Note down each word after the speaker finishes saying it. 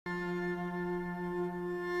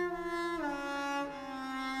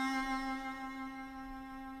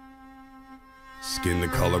Skin the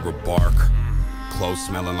color of bark, clothes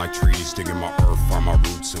smelling like trees, digging my earth, find my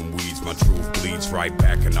roots and weeds. My truth bleeds right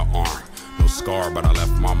back in the arm. No scar, but I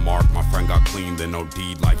left my mark. My friend got clean, then no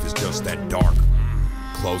deed. Life is just that dark.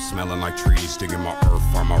 Clothes smelling like trees, digging my earth,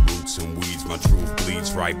 find my roots and weeds. My truth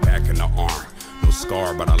bleeds right back in the arm. No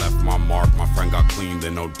scar, but I left my mark. My friend got clean,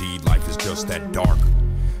 then no deed. Life is just that dark.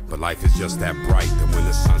 But life is just that bright, that when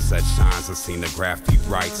the sunset shines, I seen the graffiti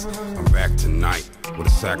writes. I'm back tonight, with a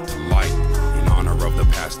sack to light. In honor of the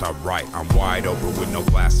past I write. I'm wide open with no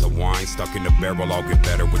glass of wine. Stuck in the barrel, I'll get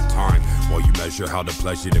better with time. While you measure how the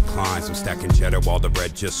pleasure declines, I'm stacking cheddar while the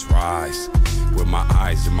bread just rise. With my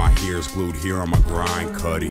eyes and my ears glued here on my grind, cutty.